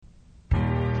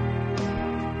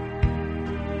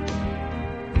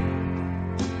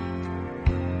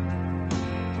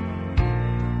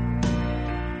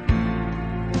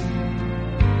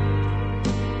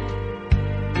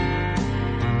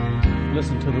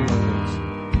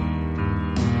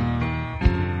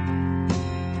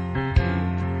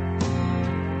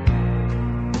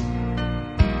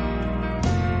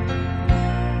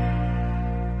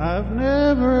I've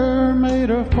never made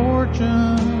a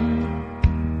fortune.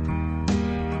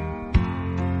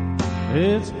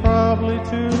 It's probably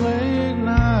too late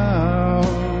now.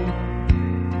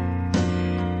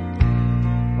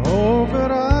 Oh,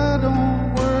 but I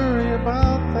don't worry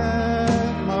about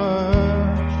that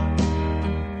much,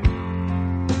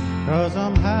 'cause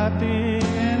I'm happy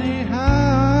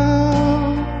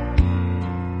anyhow.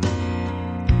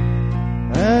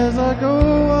 As I go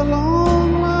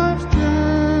along life's journey,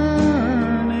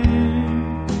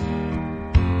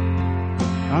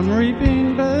 I'm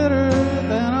reaping better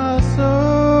than I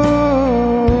sowed.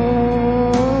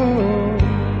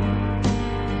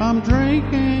 I'm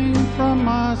drinking from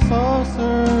my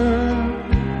saucer,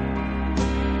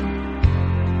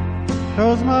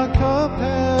 'cause my cup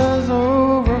has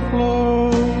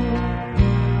overflowed.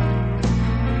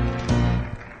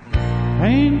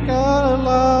 Ain't got a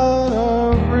lot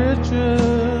of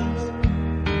riches.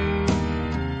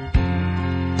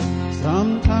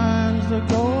 Sometimes the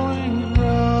going's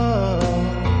rough,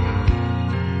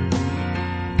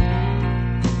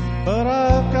 but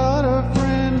I've got a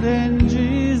friend in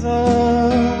Jesus,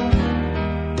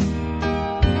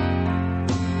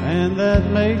 and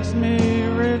that makes me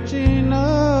rich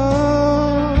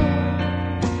enough.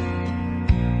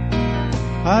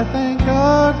 I thank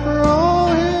God for all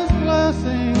His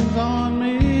blessings on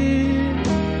me,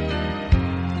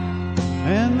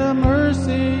 and the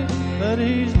mercy that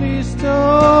He's bestowed.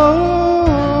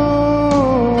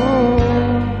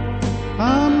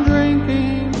 I'm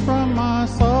drinking from my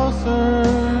saucer,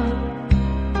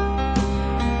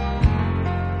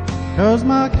 'cause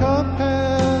my cup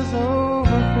has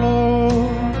overflowed.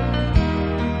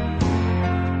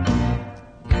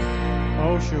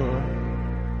 Oh sure,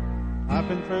 I've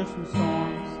been through some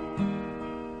storms,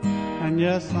 and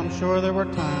yes, I'm sure there were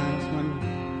times when,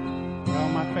 well,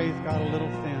 my faith got a little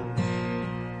thin.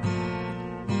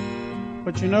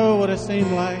 But you know what it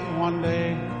seemed like one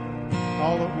day,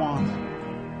 all at once?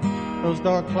 Those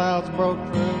dark clouds broke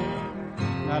through,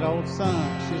 and that old sun,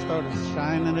 she started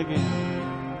shining again.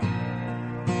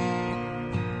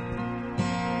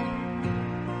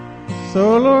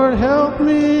 So Lord, help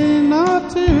me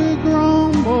not to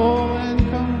grumble and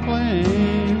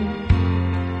complain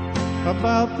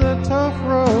about the tough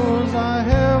roads I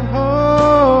have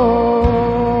hoed.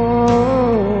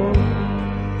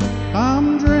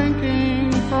 I'm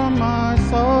drinking from my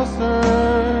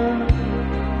saucer,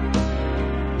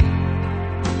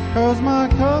 'cause my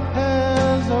cup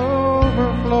has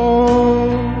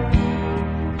overflowed.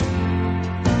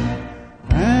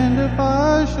 And if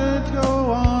I should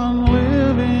go on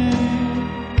living,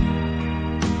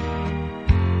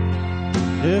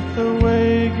 if the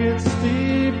way gets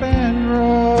steep and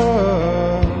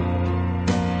rough,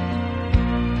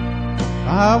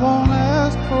 I won't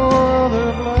ask for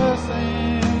other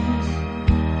blessings,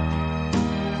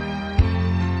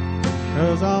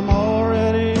 'cause I'm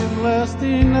already blessed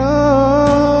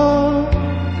enough.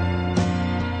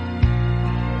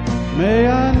 May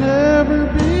I never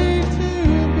be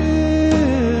too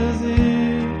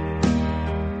busy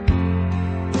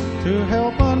to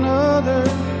help another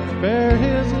bear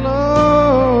his load,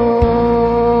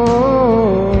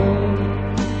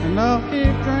 and I'll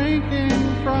keep drinking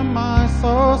from my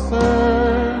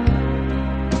saucer,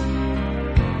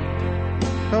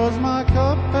 'cause my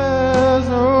cup has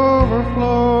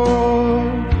overflowed.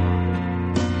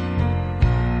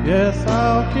 Yes,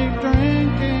 I'll keep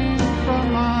drinking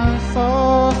from my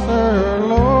saucer,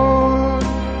 Lord,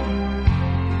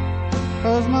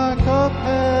 'cause my cup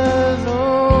has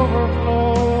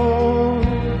overflowed.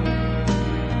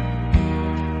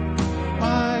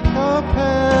 My cup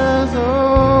has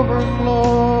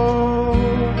overflowed.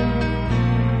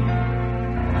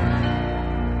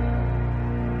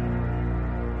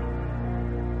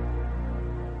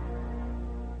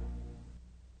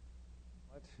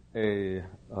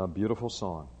 A beautiful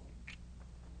song.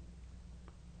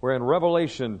 We're in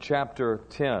Revelation chapter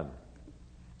 10.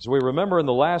 As we remember, in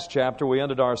the last chapter, we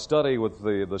ended our study with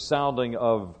the sounding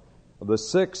of the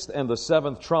sixth and the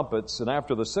seventh trumpets, and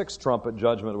after the sixth trumpet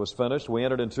judgment was finished, we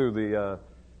entered into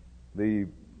the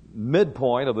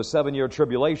midpoint of the 7-year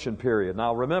tribulation period.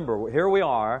 Now remember, here we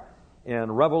are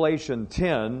in Revelation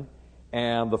 10,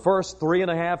 and the first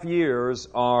 3.5 years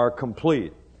are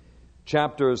complete.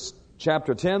 Chapter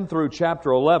 10 through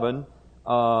chapter 11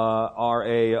 are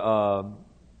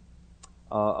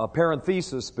a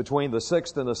parenthesis between the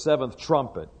sixth and the seventh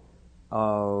trumpet.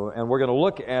 And we're going to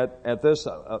look at this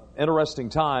interesting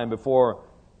time before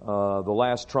the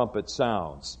last trumpet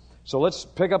sounds. So let's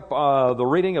pick up the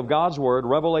reading of God's Word,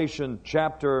 Revelation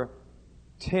chapter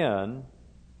 10,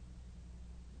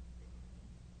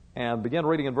 and begin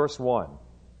reading in verse 1.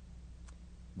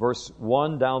 Verse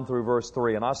 1 down through verse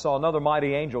 3. And I saw another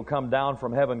mighty angel come down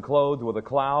from heaven clothed with a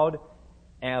cloud,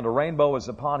 and a rainbow was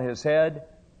upon his head,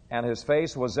 and his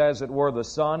face was as it were the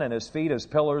sun, and his feet as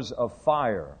pillars of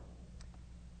fire.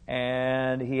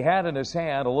 And he had in his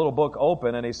hand a little book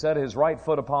open, and he set his right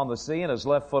foot upon the sea and his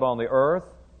left foot on the earth,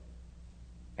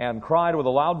 and cried with a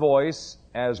loud voice,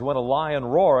 as when a lion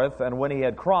roareth, and when he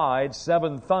had cried,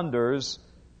 7 thunders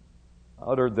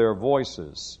uttered their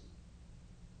voices.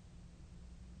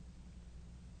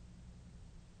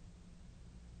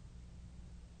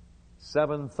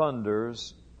 Seven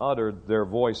thunders uttered their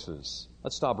voices.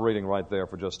 Let's stop reading right there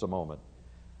for just a moment.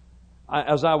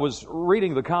 As I was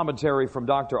reading the commentary from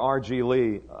Dr. R.G.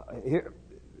 Lee,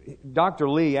 Dr.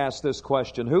 Lee asked this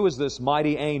question: who is this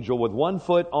mighty angel with one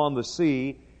foot on the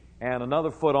sea and another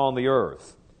foot on the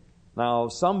earth? Now,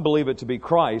 some believe it to be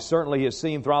Christ. Certainly he is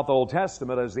seen throughout the Old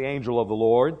Testament as the angel of the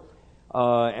Lord.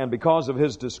 And because of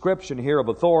his description here of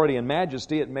authority and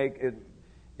majesty, it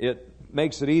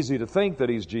makes it easy to think that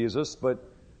he's Jesus. But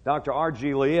Dr.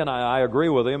 R.G. Lee, and I agree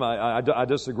with him, I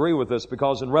disagree with this,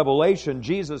 because in Revelation, in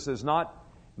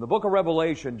the book of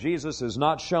Revelation, Jesus is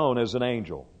not shown as an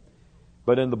angel.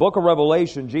 But in the book of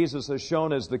Revelation, Jesus is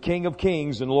shown as the King of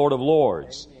Kings and Lord of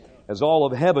Lords, as all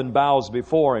of heaven bows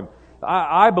before him.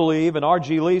 I believe, and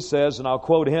R.G. Lee says, and I'll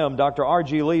quote him, Dr.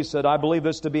 R.G. Lee said, I believe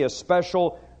this to be a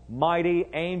special, mighty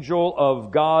angel of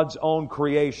God's own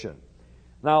creation.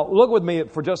 Now, look with me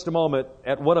for just a moment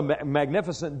at what a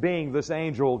magnificent being this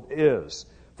angel is.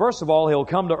 First of all, he'll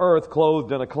come to earth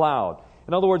clothed in a cloud.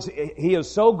 In other words, he is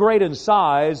so great in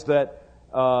size that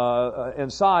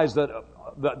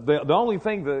the only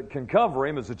thing that can cover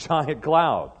him is a giant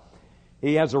cloud.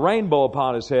 He has a rainbow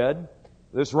upon his head.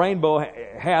 This rainbow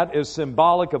hat is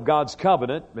symbolic of God's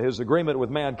covenant, His agreement with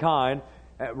mankind.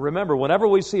 Remember, whenever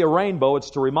we see a rainbow,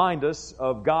 it's to remind us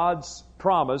of God's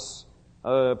promises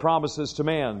to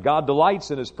man. God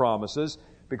delights in His promises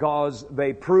because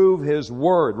they prove His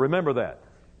Word. Remember that.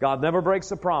 God never breaks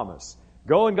a promise.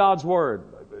 Go in God's Word.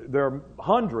 There are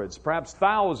hundreds, perhaps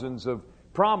thousands of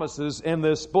promises in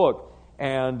this book.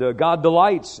 And God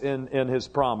delights in His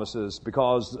promises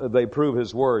because they prove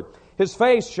His Word. His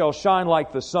face shall shine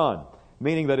like the sun,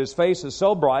 meaning that His face is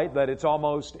so bright that it's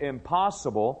almost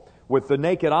impossible with the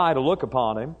naked eye to look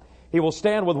upon Him. He will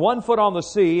stand with one foot on the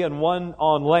sea and one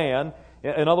on land.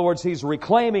 In other words, He's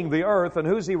reclaiming the earth. And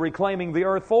who's He reclaiming the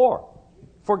earth for?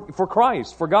 For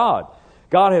Christ, for God.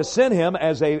 God has sent Him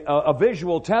as a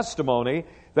visual testimony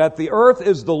that the earth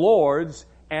is the Lord's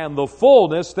and the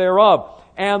fullness thereof.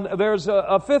 And there's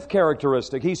a fifth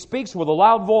characteristic. He speaks with a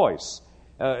loud voice,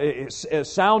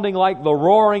 sounding like the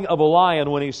roaring of a lion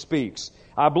when He speaks.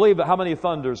 I believe that how many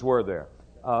thunders were there?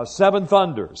 7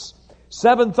 thunders.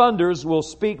 7 thunders will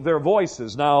speak their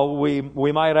voices. Now,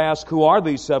 we might ask, who are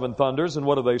these 7 thunders and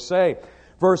what do they say?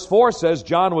 Verse 4 says,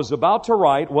 John was about to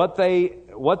write what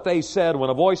they said when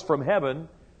a voice from heaven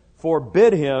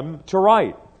forbid him to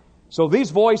write. So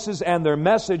these voices and their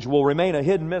message will remain a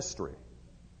hidden mystery.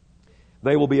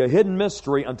 They will be a hidden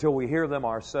mystery until we hear them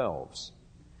ourselves.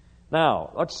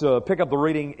 Now, let's pick up the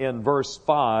reading in verse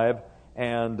 5,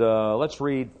 and let's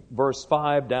read verse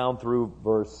 5 down through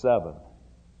verse 7.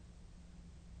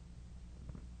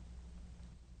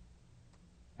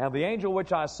 And the angel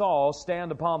which I saw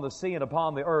stand upon the sea and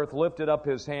upon the earth lifted up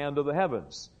his hand to the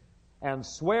heavens, and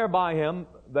swear by Him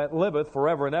that liveth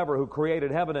forever and ever, who created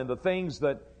heaven and the things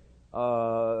that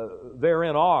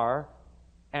therein are,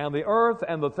 and the earth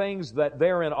and the things that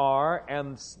therein are,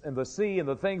 and the sea and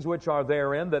the things which are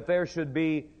therein, that there should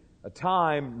be a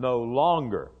time no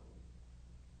longer.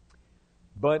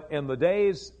 But in the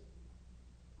days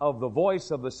of the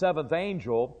voice of the 7th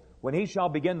angel, when he shall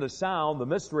begin to sound, the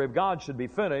mystery of God should be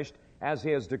finished, as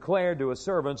He has declared to His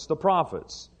servants, the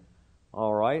prophets.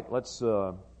 All right, let's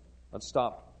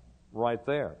stop right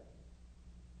there.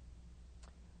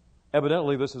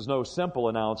 Evidently, this is no simple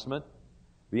announcement.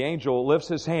 The angel lifts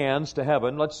his hands to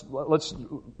heaven. Let's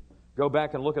go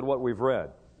back and look at what we've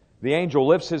read. The angel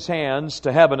lifts his hands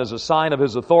to heaven as a sign of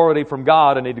his authority from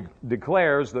God, and he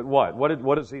declares that what?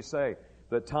 What does he say?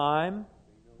 That time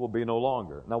will be no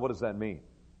longer. Now, what does that mean?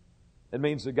 It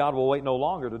means that God will wait no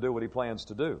longer to do what He plans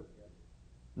to do.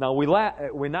 Now,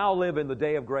 we now live in the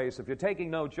day of grace. If you're taking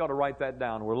notes, you ought to write that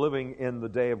down. We're living in the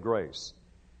day of grace.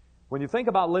 When you think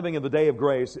about living in the day of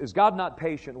grace, is God not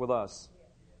patient with us?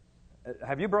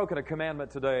 Have you broken a commandment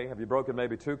today? Have you broken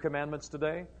maybe 2 commandments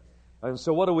today? And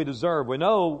so what do we deserve? We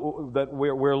know that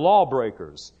we're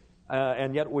lawbreakers,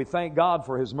 and yet we thank God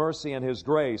for His mercy and His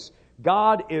grace.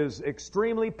 God is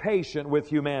extremely patient with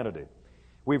humanity.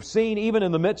 We've seen even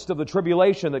in the midst of the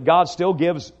tribulation that God still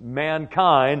gives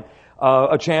mankind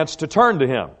a chance to turn to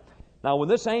Him. Now, when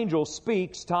this angel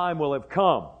speaks, time will have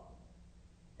come.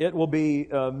 It will be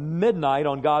midnight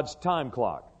on God's time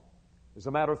clock. As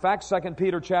a matter of fact, 2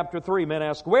 Peter chapter 3, men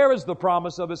ask, where is the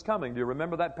promise of His coming? Do you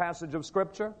remember that passage of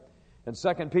Scripture? In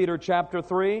 2 Peter chapter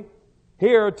 3,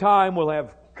 here time will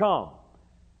have come.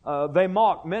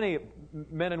 Many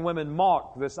men and women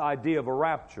mock this idea of a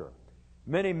rapture.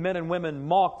 Many men and women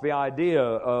mock the idea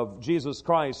of Jesus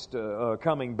Christ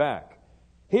coming back.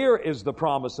 Here is the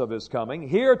promise of His coming.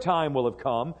 Here time will have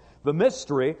come. The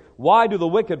mystery, why do the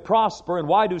wicked prosper and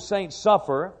why do saints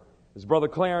suffer? As Brother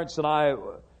Clarence and I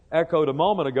echoed a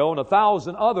moment ago, and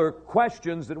 1,000 other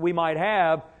questions that we might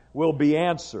have will be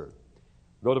answered.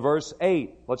 Go to verse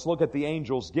 8. Let's look at the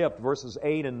angel's gift, verses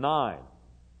 8 and 9.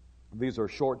 These are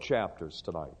short chapters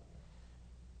tonight.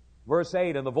 Verse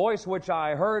 8, and the voice which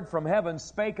I heard from heaven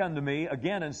spake unto me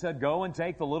again and said, go and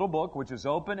take the little book which is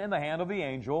open in the hand of the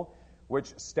angel,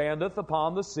 which standeth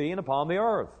upon the sea and upon the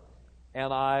earth.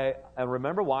 And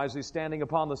remember, why is he standing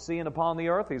upon the sea and upon the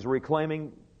earth? He's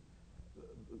reclaiming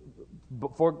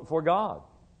for God.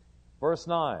 Verse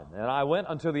 9, and I went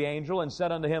unto the angel and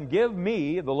said unto him, give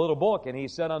me the little book. And he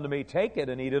said unto me, take it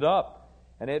and eat it up,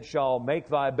 and it shall make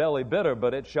thy belly bitter,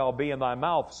 but it shall be in thy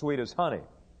mouth sweet as honey.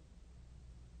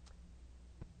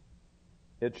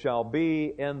 It shall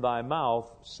be in thy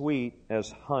mouth sweet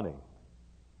as honey.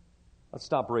 Let's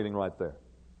stop reading right there.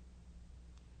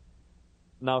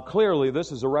 Now clearly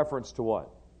this is a reference to what?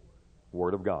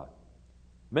 Word of God.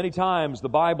 Many times the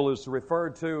Bible is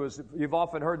referred to as, you've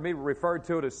often heard me refer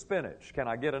to it as spinach. Can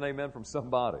I get an amen from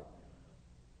somebody?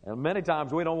 And many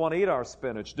times we don't want to eat our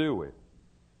spinach, do we?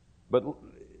 But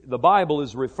the Bible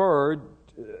is referred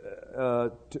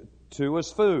to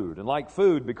as food, and like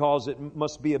food because it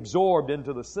must be absorbed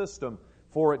into the system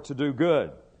for it to do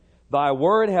good. Thy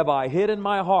word have I hid in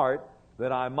my heart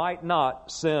that I might not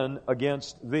sin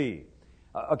against thee.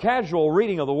 A casual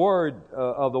reading of the word,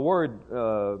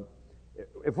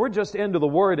 if we're just into the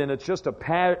Word and it's just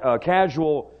a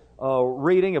casual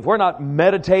reading, if we're not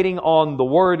meditating on the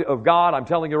Word of God, I'm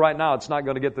telling you right now, it's not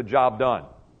going to get the job done.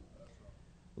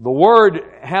 The Word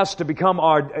has to become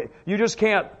you just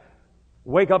can't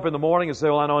wake up in the morning and say,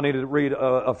 well, I know I need to read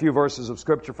a few verses of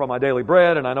Scripture from my daily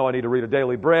bread, and I know I need to read a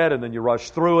daily bread, and then you rush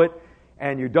through it,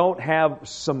 and you don't have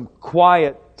some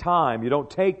quiet time. You don't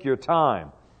take your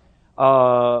time.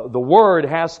 The Word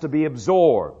has to be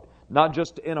absorbed. Not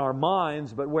just in our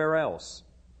minds, but where else?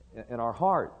 In our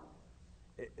heart.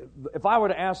 If I were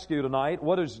to ask you tonight,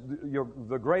 what is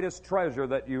the greatest treasure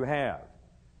that you have?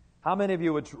 How many of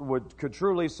you could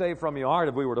truly say from your heart,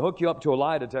 if we were to hook you up to a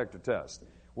lie detector test,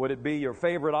 would it be your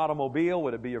favorite automobile?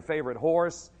 Would it be your favorite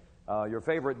horse? Your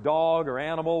favorite dog or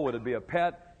animal? Would it be a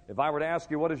pet? If I were to ask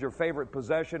you, what is your favorite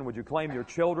possession? Would you claim your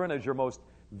children as your most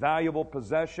valuable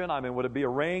possession? I mean, would it be a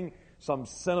ring? Some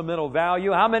sentimental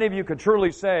value? How many of you could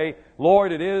truly say,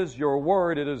 Lord, it is your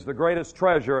word, it is the greatest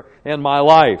treasure in my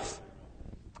life?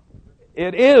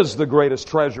 It is the greatest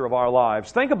treasure of our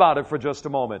lives. Think about it for just a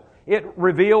moment. It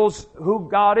reveals who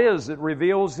God is. It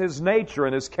reveals His nature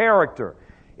and His character.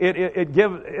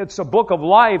 It's a book of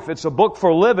life. It's a book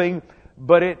for living,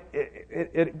 but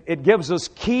it gives us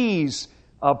keys,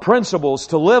 principles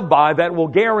to live by that will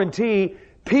guarantee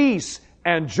peace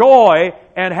and joy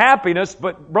and happiness.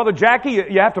 But Brother Jackie,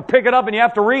 you have to pick it up and you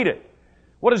have to read it.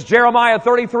 What does Jeremiah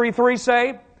 33:3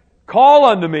 say? Call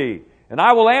unto me, and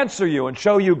I will answer you and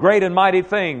show you great and mighty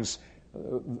things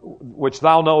which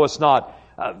thou knowest not.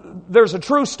 There's a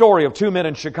true story of 2 men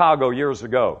in Chicago years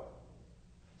ago.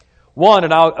 One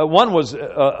was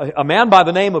a man by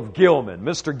the name of Gilman,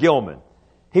 Mr. Gilman.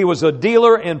 He was a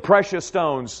dealer in precious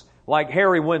stones like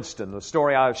Harry Winston, the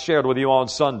story I shared with you on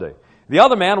Sunday. The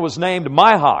other man was named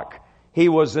Mihawk. He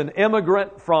was an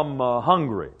immigrant from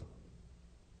Hungary.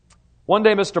 One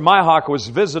day Mr. Mihawk was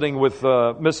visiting with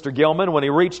Mr. Gilman when he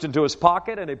reached into his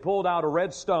pocket and he pulled out a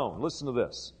red stone. Listen to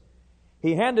this.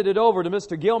 He handed it over to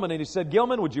Mr. Gilman and he said,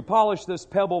 Gilman, would you polish this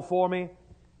pebble for me?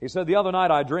 He said, the other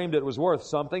night I dreamed it was worth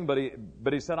something, but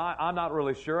he said, I'm not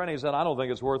really sure. And he said, I don't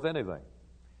think it's worth anything.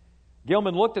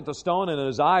 Gilman looked at the stone and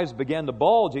his eyes began to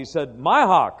bulge. He said,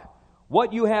 Mihawk,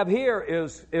 what you have here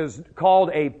is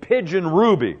called a pigeon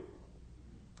ruby.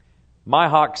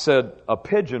 Mihawk said, a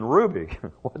pigeon ruby?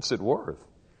 What's it worth?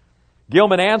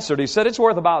 Gilman answered, he said, it's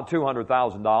worth about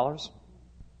 $200,000.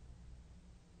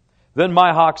 Then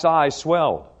Mihawk's eyes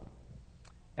swelled.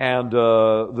 And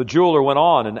the jeweler went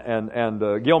on,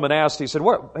 and Gilman asked, he said,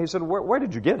 where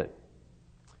did you get it?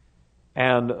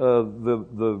 And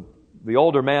the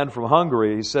older man from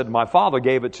Hungary, he said, my father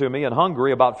gave it to me in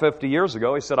Hungary about 50 years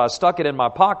ago. He said, I stuck it in my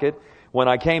pocket when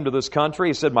I came to this country.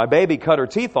 He said, my baby cut her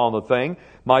teeth on the thing.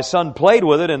 My son played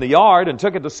with it in the yard and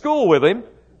took it to school with him.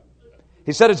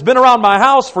 He said, it's been around my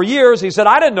house for years. He said,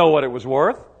 I didn't know what it was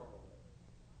worth.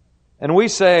 And we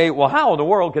say, well, how in the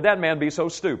world could that man be so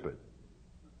stupid?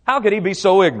 How could he be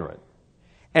so ignorant?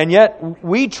 And yet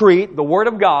we treat the Word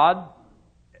of God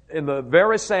in the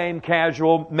very same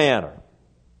casual manner.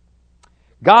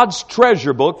 God's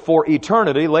treasure book for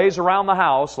eternity lays around the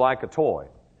house like a toy.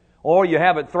 Or you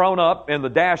have it thrown up in the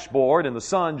dashboard and the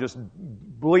sun just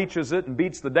bleaches it and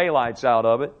beats the daylights out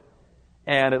of it.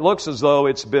 And it looks as though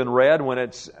it's been read when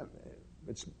it's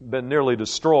been nearly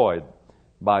destroyed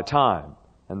by time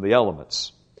and the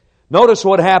elements. Notice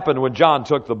what happened when John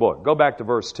took the book. Go back to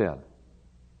verse 10.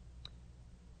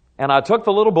 And I took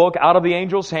the little book out of the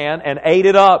angel's hand and ate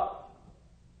it up.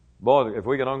 Boy, if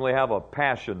we can only have a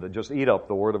passion to just eat up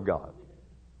the Word of God.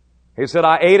 He said,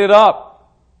 I ate it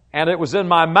up, and it was in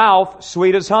my mouth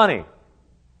sweet as honey.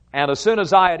 And as soon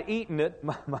as I had eaten it,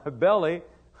 my belly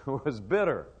was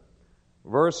bitter.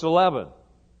 Verse 11.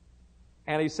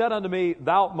 And he said unto me,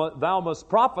 Thou must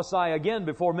prophesy again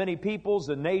before many peoples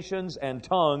and nations and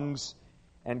tongues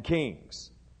and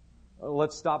kings.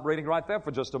 Let's stop reading right there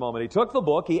for just a moment. He took the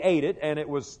book, he ate it, and it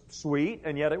was sweet,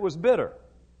 and yet it was bitter.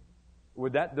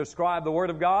 Would that describe the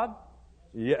Word of God?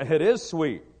 Yeah, it is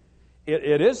sweet.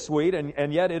 It is sweet,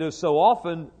 and yet it is so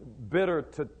often bitter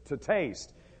to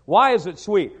taste. Why is it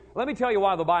sweet? Let me tell you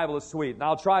why the Bible is sweet, and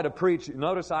I'll try to preach.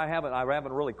 Notice I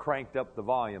haven't really cranked up the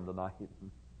volume tonight.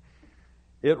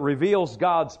 It reveals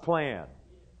God's plan.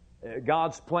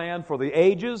 God's plan for the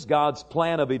ages, God's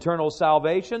plan of eternal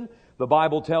salvation. The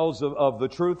Bible tells of the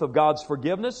truth of God's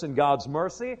forgiveness and God's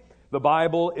mercy. The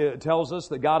Bible tells us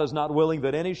that God is not willing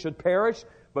that any should perish,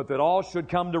 but that all should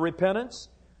come to repentance.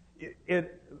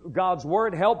 God's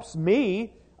Word helps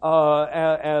me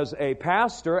as a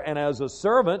pastor and as a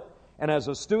servant and as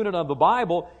a student of the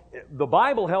Bible. The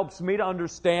Bible helps me to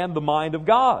understand the mind of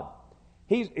God.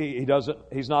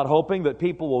 He's not hoping that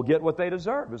people will get what they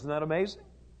deserve. Isn't that amazing?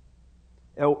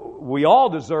 We all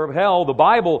deserve hell. The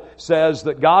Bible says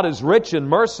that God is rich in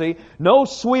mercy. No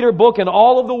sweeter book in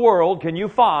all of the world can you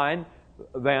find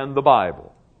than the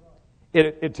Bible.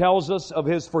 It tells us of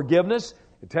His forgiveness.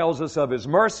 It tells us of His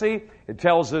mercy. It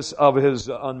tells us of His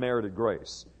unmerited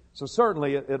grace. So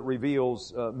certainly it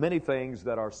reveals many things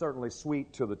that are certainly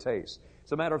sweet to the taste.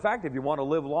 As a matter of fact, if you want to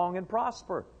live long and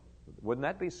prosper, wouldn't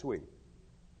that be sweet?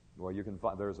 Well, you can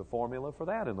find there's a formula for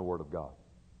that in the Word of God.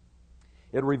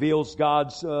 It reveals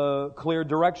God's clear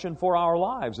direction for our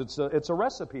lives. It's a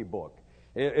recipe book.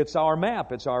 It's our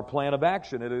map. It's our plan of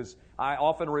action. I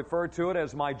often refer to it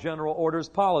as my General Orders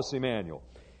Policy Manual.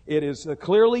 It is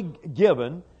clearly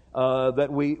given that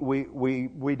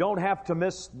we don't have to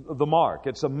miss the mark.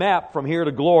 It's a map from here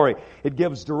to glory. It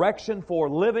gives direction for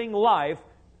living life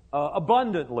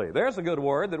abundantly. There's a good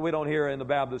word that we don't hear in the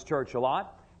Baptist church a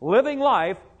lot. Living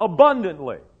life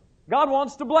abundantly. God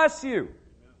wants to bless you.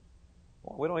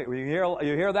 You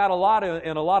hear that a lot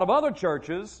in a lot of other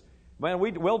churches. Man,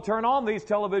 we'll turn on these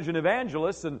television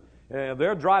evangelists, and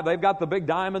they've got the big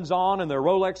diamonds on and their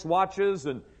Rolex watches,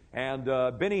 and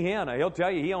Benny Hinn, he'll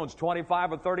tell you he owns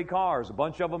 25 or 30 cars. A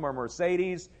bunch of them are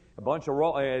Mercedes, a bunch of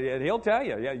and he'll tell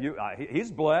you,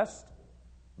 he's blessed.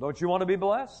 Don't you want to be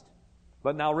blessed?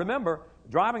 But now remember,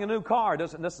 driving a new car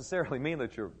doesn't necessarily mean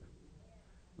that you're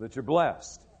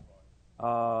blessed.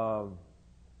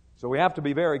 So we have to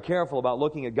be very careful about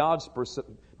looking at God's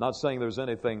not saying there's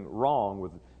anything wrong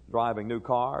with driving new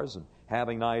cars and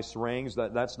having nice rings.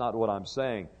 That's not what I'm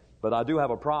saying. But I do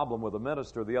have a problem with a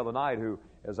minister the other night who,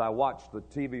 as I watched the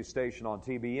TV station on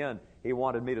TBN, he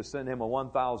wanted me to send him a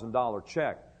 $1,000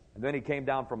 check. And then he came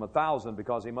down from $1,000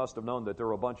 because he must have known that there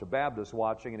were a bunch of Baptists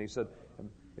watching, and he said,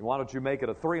 why don't you make it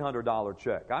a $300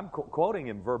 check? I'm quoting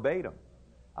him verbatim.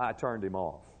 I turned him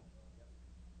off.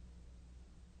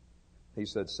 He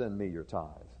said, send me your tithe.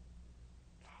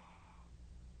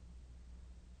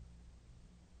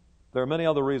 There are many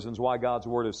other reasons why God's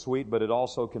Word is sweet, but it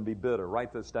also can be bitter.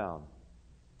 Write this down.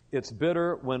 It's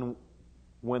bitter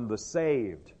when the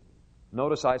saved,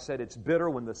 notice I said it's bitter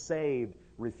when the saved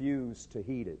refuse to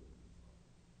heed it.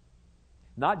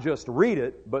 Not just read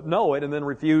it, but know it and then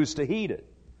refuse to heed it.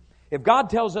 If God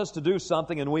tells us to do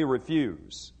something and we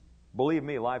refuse, believe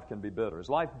me, life can be bitter. Is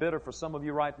life bitter for some of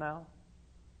you right now?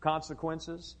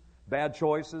 Consequences, bad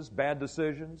choices, bad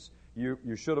decisions.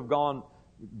 You should have gone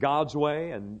God's way,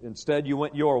 and instead you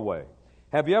went your way.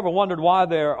 Have you ever wondered why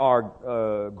there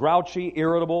are grouchy,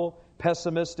 irritable,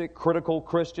 pessimistic, critical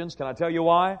Christians? Can I tell you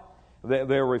why?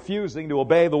 They're refusing to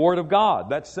obey the Word of God.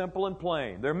 That's simple and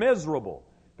plain. They're miserable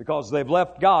because they've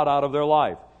left God out of their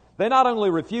life. They not only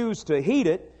refuse to heed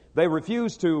it, they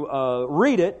refuse to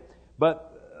read it,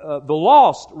 but the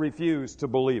lost refuse to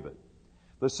believe it.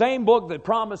 The same book that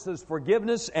promises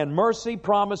forgiveness and mercy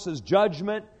promises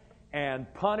judgment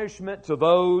and punishment to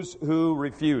those who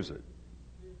refuse it.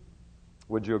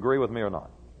 Would you agree with me or not?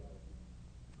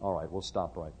 All right, we'll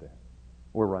stop right there.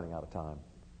 We're running out of time.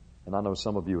 And I know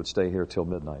some of you would stay here till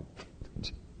midnight.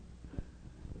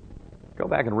 Go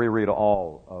back and reread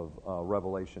all of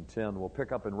Revelation 10. We'll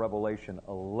pick up in Revelation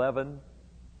 11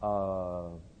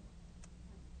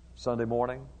 Sunday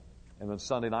morning. And then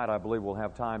Sunday night, I believe we'll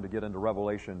have time to get into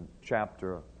Revelation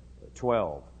chapter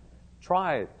 12.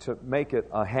 Try to make it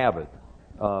a habit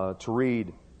to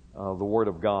read the Word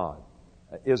of God.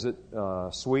 Is it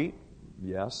sweet?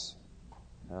 Yes.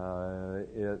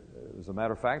 As a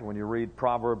matter of fact, when you read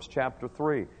Proverbs chapter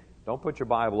 3, don't put your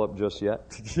Bible up just yet.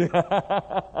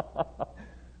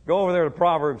 Go over there to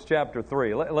Proverbs chapter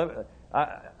 3.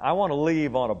 I want to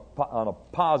leave on a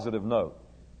positive note.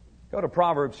 Go to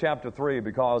Proverbs chapter 3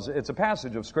 because it's a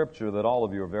passage of Scripture that all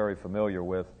of you are very familiar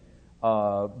with.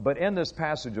 But in this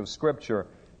passage of Scripture,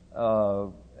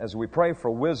 as we pray for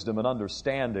wisdom and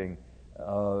understanding,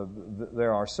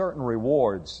 there are certain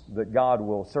rewards that God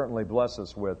will certainly bless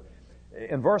us with.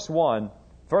 In verse 1,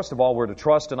 first of all, we're to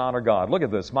trust and honor God. Look at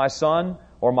this. My son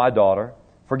or my daughter,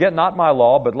 forget not my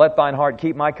law, but let thine heart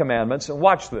keep my commandments. And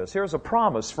watch this. Here's a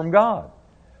promise from God.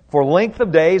 For length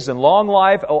of days and long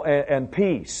life and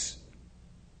peace.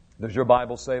 Does your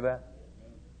Bible say that?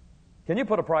 Can you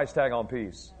put a price tag on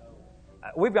peace?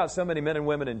 We've got so many men and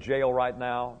women in jail right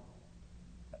now.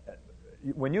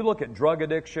 When you look at drug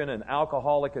addiction and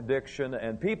alcoholic addiction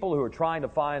and people who are trying to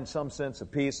find some sense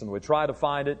of peace, and we try to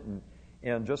find it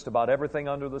in just about everything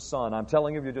under the sun, I'm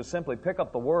telling you, if you just simply pick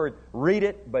up the Word, read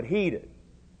it, but heed it.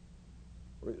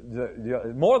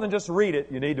 More than just read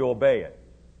it, you need to obey it.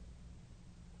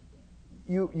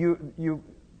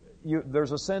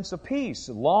 There's a sense of peace,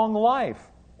 long life.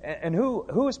 And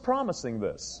who is promising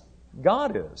this?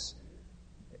 God is.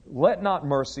 Let not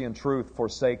mercy and truth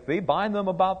forsake thee. Bind them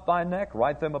about thy neck.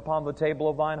 Write them upon the table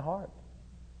of thine heart.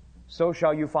 So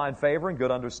shall you find favor and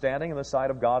good understanding in the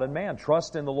sight of God and man.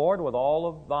 Trust in the Lord with all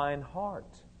of thine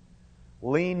heart.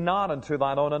 Lean not unto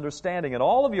thine own understanding. In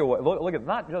all of your ways, look at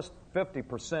not just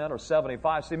 50% or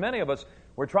 75%. See, many of us,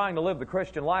 we're trying to live the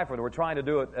Christian life, or we're trying to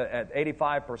do it at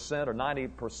 85% or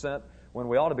 90% when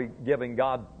we ought to be giving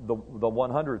God the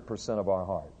 100% of our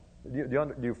heart.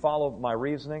 Do you follow my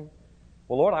reasoning?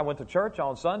 Well, Lord, I went to church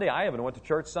on Sunday. I even went to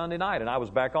church Sunday night, and I was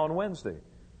back on Wednesday.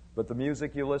 But the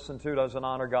music you listen to doesn't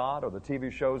honor God, or the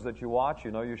TV shows that you watch,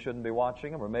 you know you shouldn't be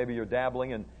watching them, or maybe you're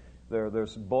dabbling in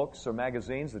there's books or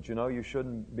magazines that you know you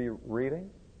shouldn't be reading.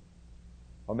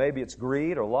 Or maybe it's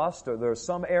greed or lust, or there's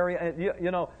some area.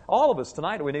 You know, all of us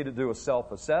tonight, we need to do a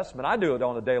self-assessment. I do it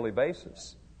on a daily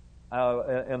basis.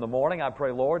 In the morning, I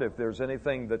pray, Lord, if there's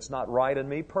anything that's not right in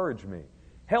me, purge me.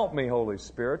 Help me, Holy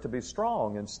Spirit, to be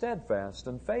strong and steadfast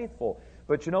and faithful.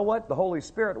 But you know what? The Holy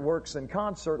Spirit works in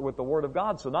concert with the Word of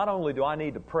God. So not only do I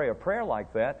need to pray a prayer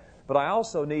like that, but I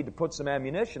also need to put some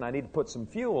ammunition. I need to put some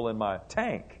fuel in my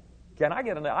tank. Can I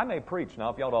get in there? I may preach now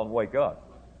if y'all don't wake up.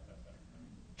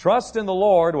 Trust in the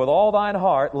Lord with all thine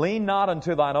heart. Lean not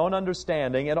unto thine own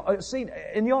understanding.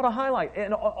 And you ought to highlight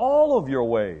in all of your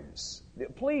ways.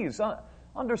 Please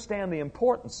understand the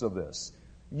importance of this.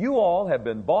 You all have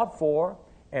been bought for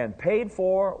and paid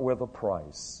for with a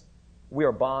price. We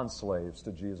are bond slaves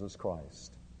to Jesus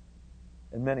Christ.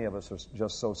 And many of us are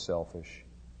just so selfish.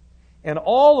 In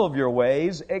all of your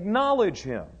ways, acknowledge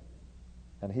Him,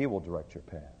 and He will direct your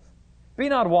path. Be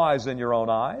not wise in your own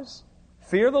eyes.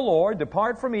 Fear the Lord,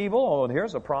 depart from evil. Oh, and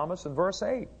here's a promise in verse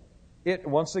 8.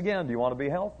 Once again, do you want to be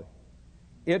healthy?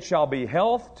 It shall be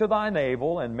health to thy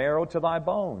navel and marrow to thy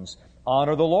bones.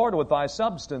 Honor the Lord with thy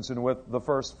substance and with the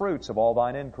first fruits of all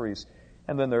thine increase.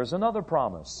 And then there's another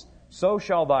promise. So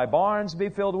shall thy barns be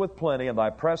filled with plenty, and thy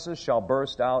presses shall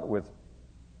burst out with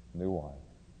new wine.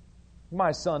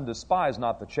 My son, despise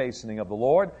not the chastening of the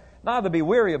Lord, neither be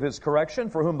weary of His correction,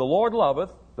 for whom the Lord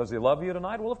loveth. Does He love you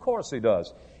tonight? Well, of course He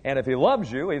does. And if He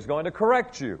loves you, He's going to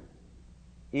correct you,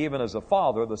 even as a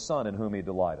father the son in whom He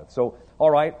delighteth. So,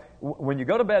 all right, when you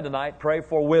go to bed tonight, pray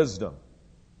for wisdom.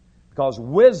 Because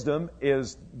wisdom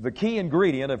is the key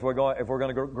ingredient if we're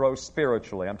going to grow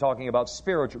spiritually. I'm talking about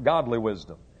spiritual, godly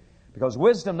wisdom. Because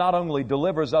wisdom not only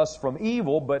delivers us from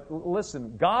evil, but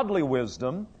listen, godly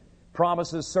wisdom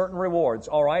promises certain rewards.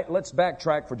 All right, let's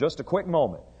backtrack for just a quick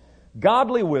moment.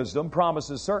 Godly wisdom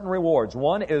promises certain rewards.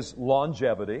 One is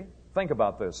longevity. Think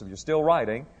about this if you're still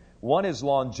writing. One is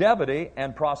longevity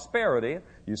and prosperity.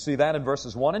 You see that in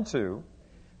verses 1 and 2.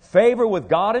 Favor with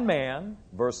God and man,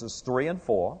 verses 3 and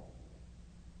 4.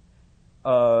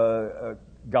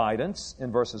 Guidance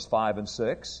in verses 5 and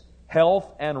 6.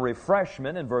 Health and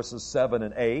refreshment in verses 7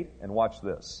 and 8. And watch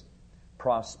this.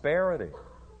 Prosperity.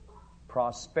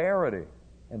 Prosperity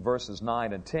in verses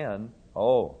 9 and 10.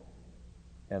 Oh,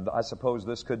 and I suppose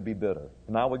this could be bitter.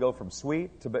 And now we go from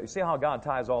sweet to bitter. See how God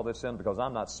ties all this in? Because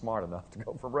I'm not smart enough to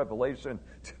go from Revelation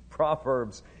to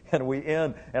Proverbs, and we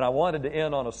end. And I wanted to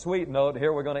end on a sweet note.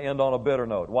 Here we're going to end on a bitter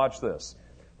note. Watch this.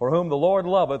 For whom the Lord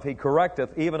loveth, He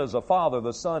correcteth, even as a father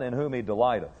the son in whom He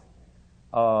delighteth.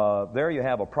 There you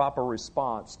have a proper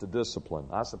response to discipline.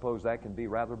 I suppose that can be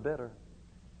rather bitter.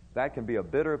 That can be a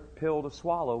bitter pill to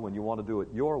swallow when you want to do it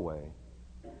your way,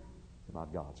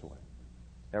 not God's way.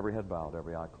 Every head bowed,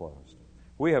 every eye closed.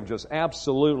 We have just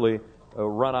absolutely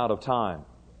run out of time.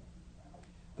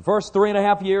 The first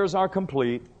 3.5 years are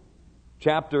complete.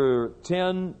 Chapter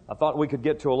 10, I thought we could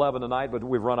get to 11 tonight, but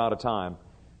we've run out of time.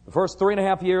 The first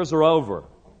 3.5 years are over.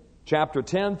 Chapter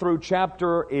 10 through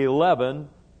chapter 11,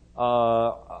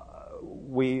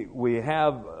 we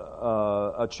have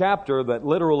a chapter that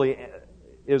literally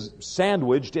is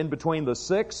sandwiched in between the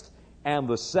 6th and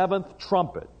the 7th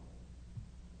trumpet.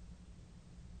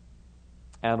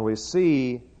 And we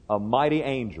see a mighty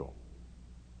angel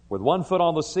with one foot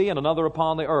on the sea and another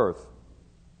upon the earth.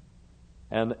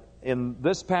 And in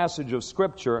this passage of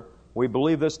Scripture, we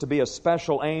believe this to be a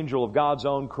special angel of God's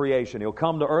own creation. He'll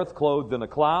come to earth clothed in a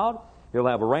cloud. He'll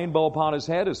have a rainbow upon his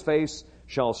head. His face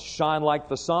shall shine like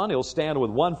the sun. He'll stand with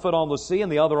one foot on the sea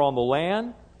and the other on the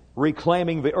land,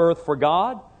 reclaiming the earth for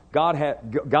God.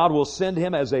 God will send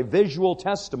him as a visual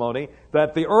testimony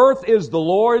that the earth is the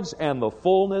Lord's and the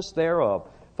fullness thereof.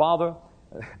 Father,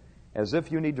 as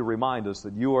if you need to remind us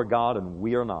that you are God and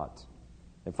we are not.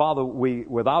 And Father,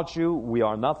 without you, we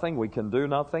are nothing, we can do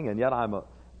nothing, and yet I'm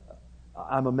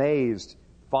amazed,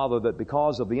 Father, that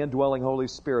because of the indwelling Holy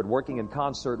Spirit working in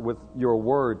concert with your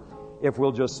Word, if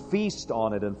we'll just feast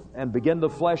on it and begin to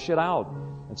flesh it out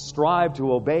and strive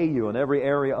to obey you in every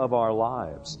area of our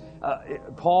lives.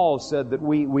 Paul said that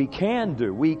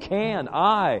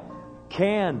I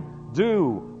can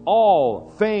do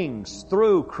all things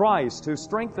through Christ who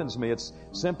strengthens me. It's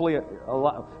simply,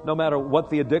 no matter what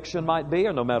the addiction might be,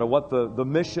 or no matter what the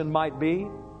mission might be,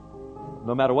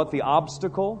 no matter what the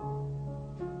obstacle,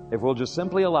 if we'll just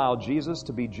simply allow Jesus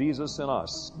to be Jesus in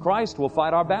us, Christ will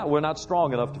fight our battle. We're not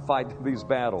strong enough to fight these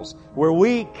battles. We're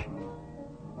weak.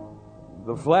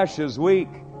 The flesh is weak,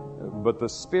 but the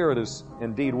Spirit is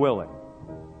indeed willing.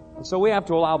 And so we have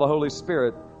to allow the Holy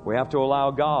Spirit, we have to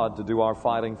allow God to do our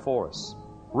fighting for us.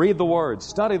 Read the Word,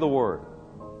 study the Word,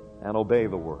 and obey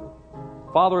the Word.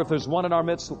 Father, if there's one in our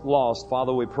midst lost,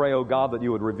 Father, we pray, oh God, that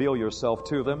you would reveal yourself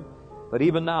to them, that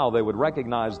even now they would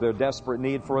recognize their desperate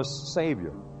need for a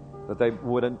Savior, that they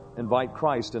would invite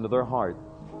Christ into their heart.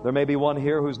 There may be one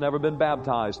here who's never been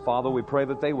baptized. Father, we pray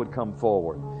that they would come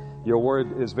forward. Your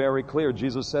word is very clear.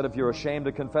 Jesus said, if you're ashamed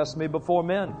to confess me before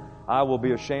men, I will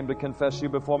be ashamed to confess you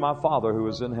before my Father who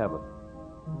is in heaven.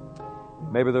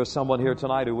 Maybe there's someone here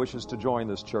tonight who wishes to join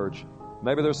this church.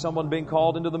 Maybe there's someone being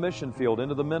called into the mission field,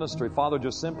 into the ministry. Father,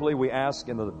 just simply we ask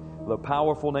in the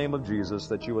powerful name of Jesus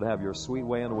that you would have your sweet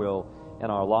way and will in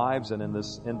our lives and in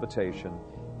this invitation.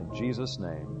 In Jesus'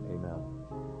 name, amen.